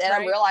often. And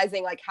I'm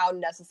realizing like how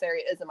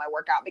necessary it is in my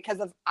workout because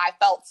I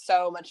felt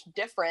so much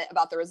different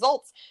about the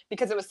results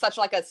because it was such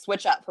like a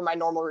switch up from my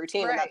normal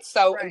routine. And that's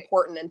so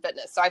important in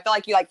fitness. So I feel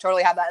like you like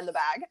totally have that in the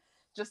bag.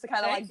 Just to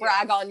kind of like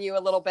brag on you a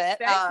little bit.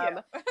 Thank you.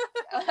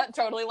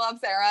 Totally love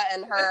Sarah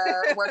and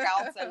her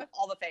workouts and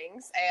all the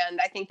things. And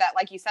I think that,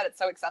 like you said, it's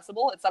so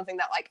accessible. It's something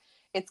that like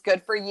it's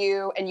good for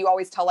you, and you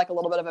always tell like a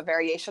little bit of a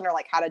variation or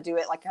like how to do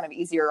it like kind of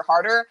easier or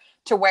harder,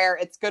 to where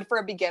it's good for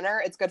a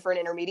beginner, it's good for an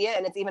intermediate,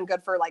 and it's even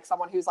good for like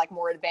someone who's like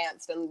more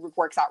advanced and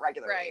works out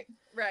regularly.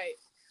 Right.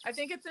 I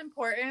think it's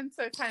important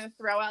to kind of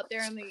throw out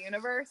there in the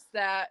universe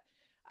that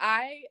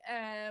I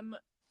am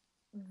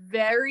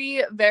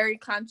very, very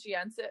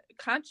conscientious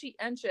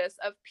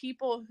of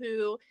people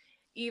who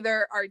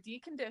either are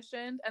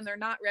deconditioned and they're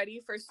not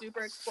ready for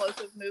super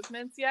explosive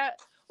movements yet,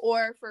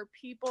 or for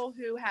people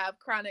who have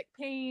chronic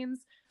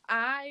pains.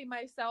 I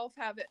myself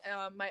have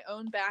my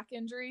own back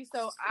injury,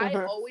 so I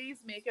always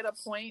make it a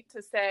point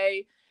to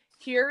say,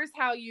 here's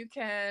how you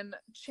can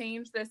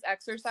change this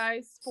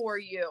exercise for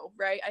you,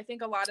 right? I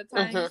think a lot of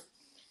times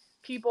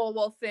people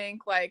will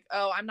think like,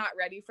 oh, I'm not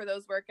ready for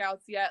those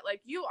workouts yet.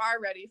 Like, you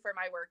are ready for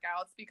my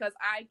workouts because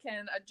I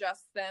can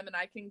adjust them and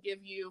I can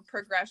give you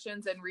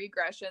progressions and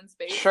regressions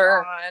based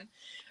on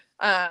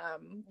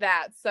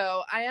that.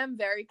 So I am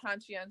very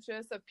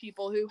conscientious of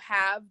people who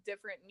have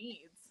different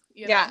needs.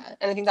 You know?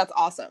 And I think that's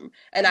awesome.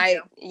 And I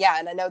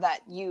know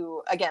that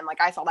you, again, like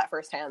I saw that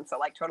firsthand. So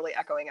like totally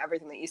echoing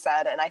everything that you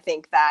said. And I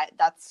think that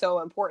that's so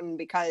important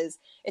because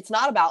it's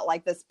not about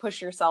like this push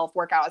yourself,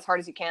 work out as hard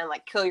as you can,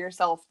 like kill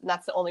yourself. And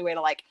that's the only way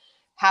to like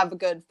have a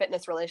good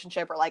fitness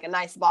relationship or like a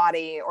nice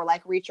body or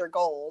like reach your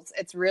goals.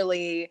 It's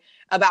really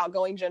about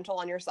going gentle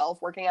on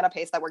yourself, working at a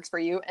pace that works for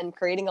you, and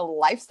creating a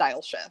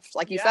lifestyle shift.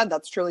 Like you said,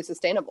 that's truly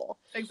sustainable.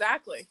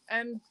 Exactly.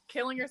 And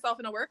killing yourself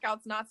in a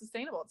workout's not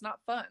sustainable. It's not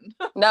fun.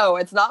 No,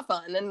 it's not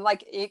fun. And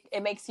like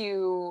it makes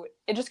you,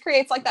 it just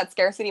creates like that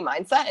scarcity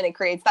mindset, and it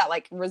creates that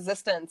like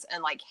resistance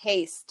and like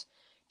haste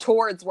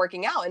towards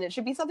working out. And it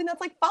should be something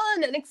that's like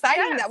fun and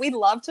exciting that we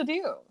love to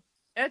do.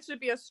 It should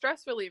be a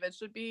stress relief. It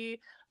should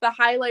be the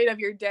highlight of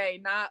your day,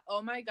 not,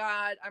 oh my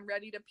God, I'm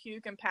ready to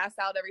puke and pass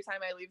out every time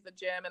I leave the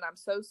gym and I'm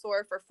so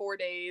sore for 4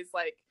 days.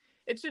 Like,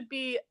 it should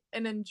be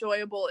an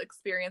enjoyable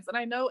experience. And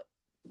I know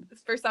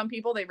for some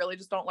people, they really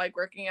just don't like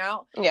working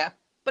out. Yeah.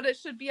 But it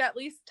should be at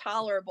least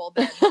tolerable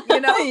then,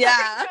 you know?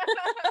 Yeah.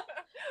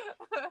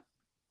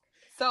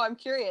 So I'm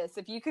curious,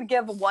 if you could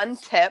give one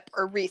tip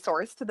or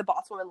resource to the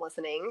boss woman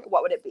listening,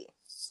 what would it be?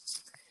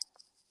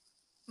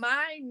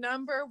 My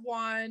number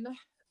one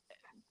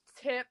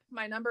tip,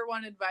 my number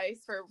one advice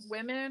for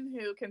women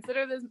who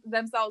consider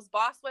themselves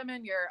boss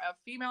women, you're a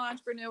female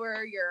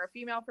entrepreneur, you're a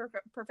female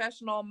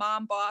professional,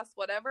 mom, boss,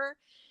 whatever,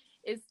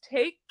 is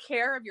take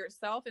care of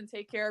yourself and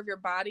take care of your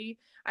body.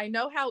 I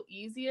know how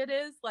easy it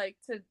is, like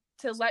to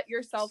let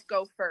yourself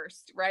go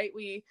first, right?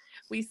 We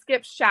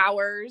skip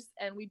showers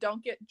and we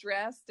don't get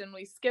dressed and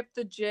we skip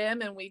the gym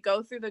and we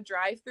go through the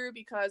drive-through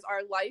because our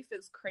life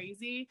is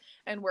crazy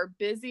and we're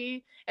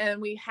busy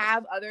and we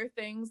have other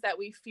things that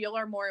we feel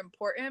are more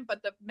important.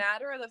 But the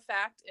matter of the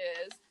fact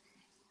is,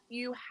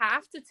 you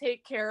have to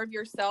take care of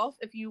yourself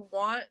if you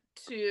want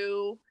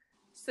to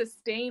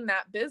sustain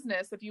that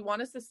business, if you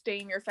want to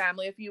sustain your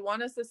family, if you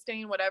want to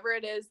sustain whatever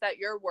it is that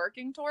you're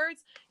working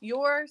towards.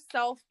 Your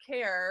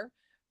self-care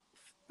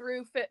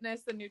through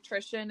fitness and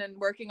nutrition and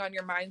working on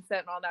your mindset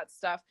and all that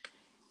stuff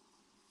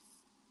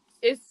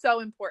is so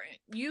important.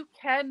 You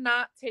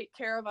cannot take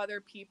care of other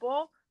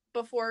people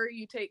before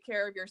you take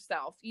care of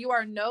yourself. You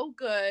are no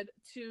good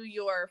to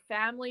your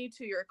family,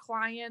 to your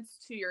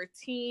clients, to your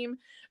team,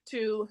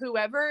 to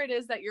whoever it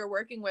is that you're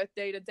working with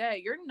day to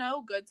day. You're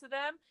no good to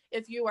them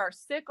if you are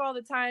sick all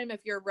the time, if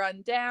you're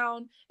run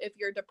down, if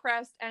you're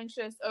depressed,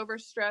 anxious,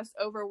 overstressed,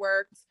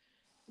 overworked.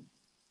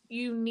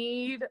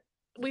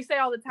 We say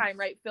all the time,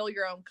 right? Fill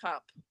your own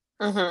cup.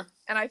 And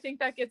I think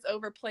that gets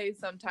overplayed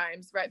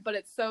sometimes, right? But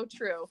it's so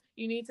true.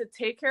 You need to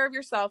take care of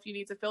yourself. You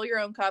need to fill your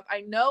own cup.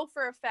 I know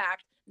for a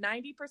fact,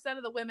 90%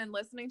 of the women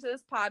listening to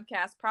this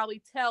podcast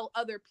probably tell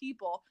other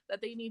people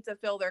that they need to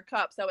fill their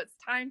cup. So it's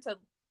time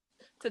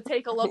to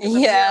take a look in the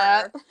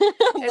mirror.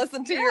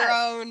 Listen to your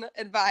own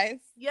advice.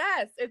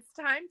 Yes, it's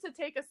time to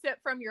take a sip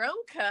from your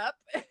own cup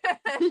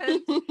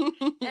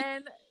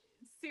and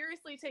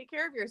seriously take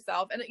care of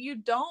yourself. And you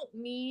don't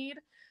need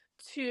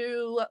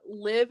to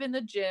live in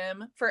the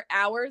gym for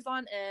hours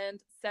on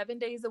end, 7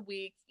 days a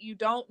week. You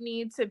don't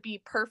need to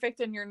be perfect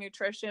in your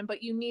nutrition,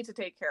 but you need to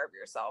take care of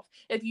yourself.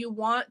 If you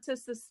want to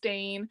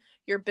sustain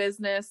your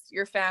business,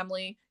 your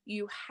family,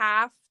 you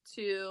have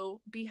to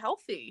be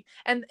healthy.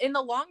 And in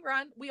the long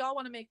run, we all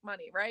want to make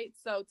money, right?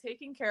 So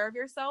taking care of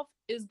yourself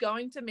is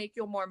going to make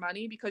you more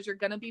money because you're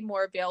going to be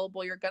more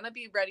available. You're going to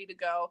be ready to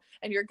go,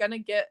 and you're going to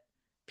get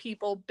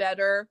people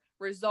better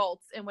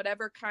results in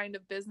whatever kind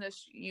of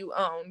business you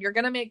own. You're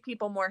going to make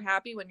people more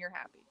happy when you're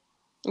happy.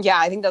 Yeah,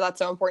 I think that that's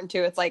so important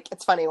too. It's like,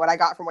 it's funny, what I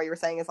got from what you were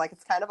saying is like,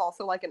 it's kind of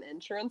also like an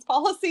insurance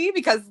policy,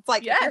 because it's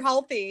like, if you're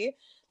healthy,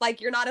 like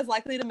you're not as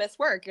likely to miss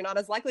work. You're not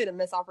as likely to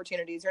miss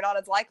opportunities. You're not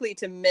as likely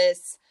to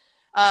miss,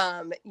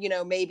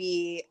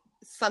 maybe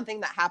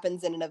something that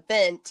happens in an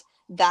event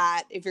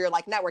that if you're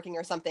like networking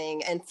or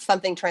something and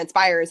something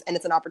transpires and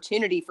it's an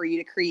opportunity for you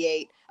to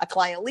create a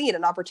client lead,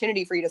 an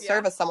opportunity for you to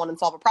service someone and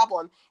solve a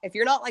problem. If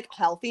you're not like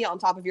healthy on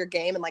top of your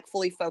game and like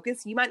fully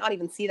focused, you might not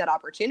even see that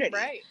opportunity.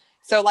 Right.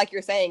 So like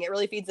you're saying, it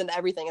really feeds into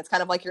everything. It's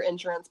kind of like your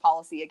insurance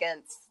policy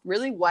against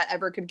really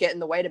whatever could get in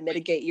the way to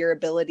mitigate your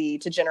ability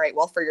to generate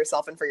wealth for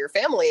yourself and for your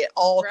family. It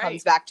all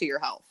comes back to your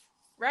health.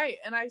 Right.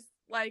 And I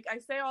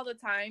say all the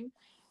time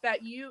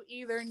that you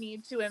either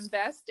need to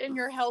invest in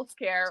your health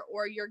care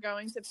or you're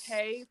going to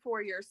pay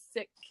for your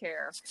sick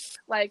care.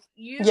 Like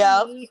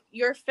need,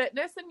 your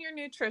fitness and your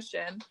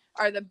nutrition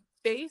are the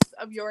base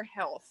of your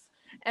health.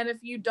 And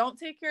if you don't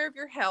take care of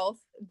your health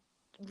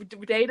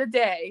day to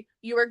day,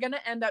 you are going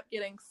to end up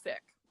getting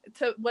sick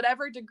to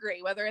whatever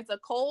degree, whether it's a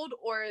cold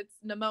or it's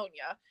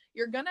pneumonia.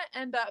 You're going to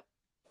end up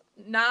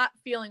not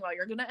feeling well.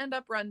 You're going to end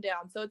up run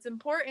down. So it's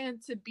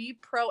important to be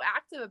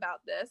proactive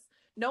about this.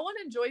 No one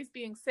enjoys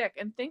being sick,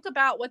 and think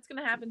about what's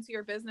going to happen to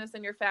your business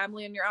and your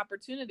family and your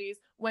opportunities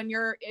when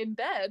you're in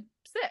bed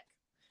sick.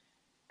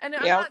 And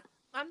I'm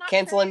not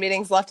canceling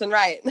meetings left and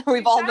right.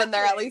 We've all been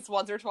there at least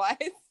once or twice.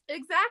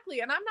 Exactly.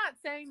 And I'm not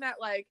saying that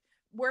like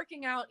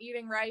working out,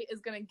 eating right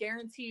is going to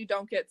guarantee you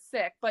don't get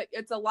sick, but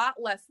it's a lot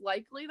less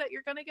likely that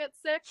you're going to get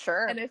sick.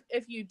 Sure. And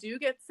if you do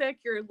get sick,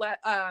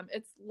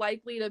 it's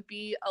likely to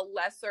be a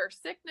lesser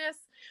sickness,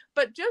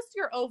 but just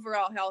your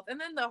overall health. And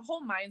then the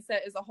whole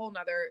mindset is a whole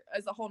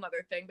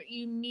nother thing, but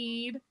you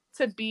need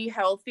to be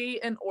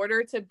healthy in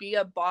order to be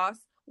a boss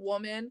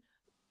woman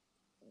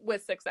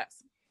with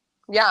success.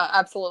 Yeah,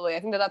 absolutely. I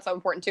think that's so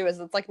important too, is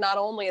it's like, not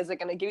only is it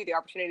going to give you the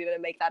opportunity to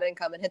make that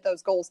income and hit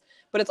those goals,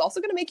 but it's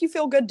also going to make you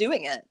feel good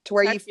doing it, to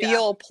where you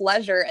feel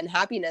pleasure and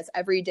happiness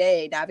every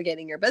day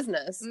navigating your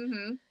business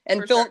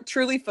and feel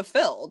truly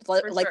fulfilled,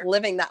 like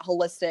living that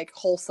holistic,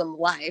 wholesome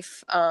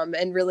life,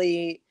 and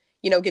really,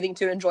 getting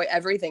to enjoy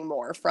everything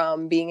more,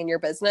 from being in your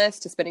business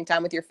to spending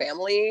time with your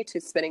family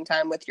to spending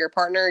time with your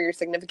partner, your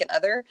significant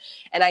other.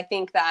 And I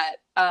think that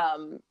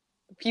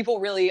people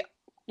really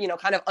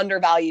kind of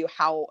undervalue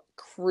how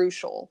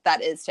crucial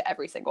that is to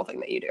every single thing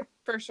that you do.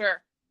 For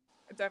sure.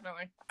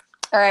 Definitely.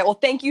 All right. Well,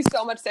 thank you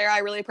so much, Sarah. I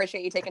really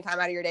appreciate you taking time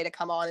out of your day to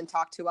come on and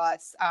talk to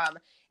us.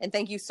 And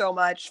thank you so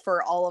much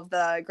for all of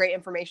the great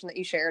information that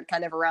you shared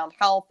kind of around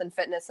health and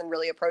fitness and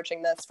really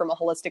approaching this from a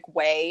holistic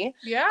way.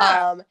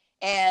 Yeah.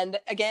 And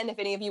again, if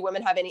any of you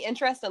women have any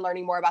interest in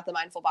learning more about the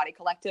Mindful Body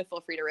Collective,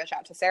 feel free to reach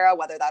out to Sarah,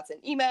 whether that's an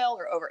email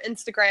or over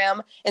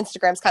Instagram.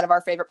 Instagram's kind of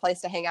our favorite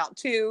place to hang out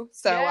too.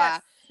 So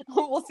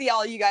we'll see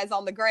all you guys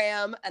on the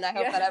gram. And I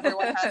hope that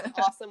everyone has an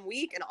awesome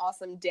week, an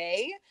awesome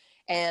day.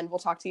 And we'll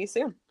talk to you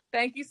soon.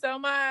 Thank you so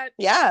much.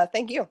 Yeah,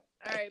 thank you.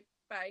 All right.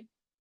 Bye.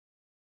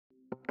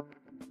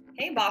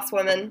 Hey, boss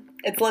women.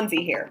 It's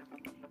Lindsay here.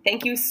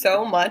 Thank you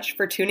so much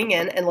for tuning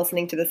in and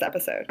listening to this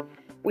episode.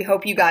 We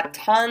hope you got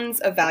tons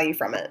of value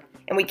from it,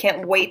 and we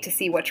can't wait to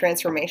see what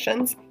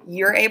transformations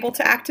you're able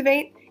to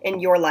activate in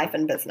your life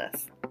and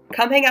business.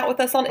 Come hang out with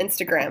us on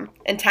Instagram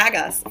and tag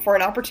us for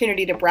an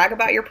opportunity to brag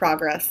about your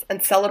progress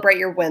and celebrate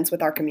your wins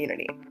with our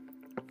community.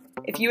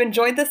 If you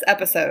enjoyed this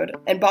episode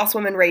and Boss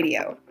Women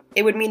Radio,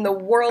 it would mean the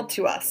world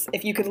to us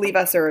if you could leave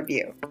us a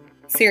review.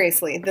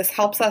 Seriously, this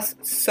helps us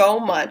so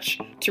much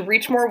to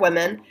reach more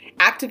women,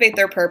 activate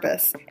their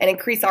purpose, and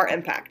increase our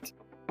impact.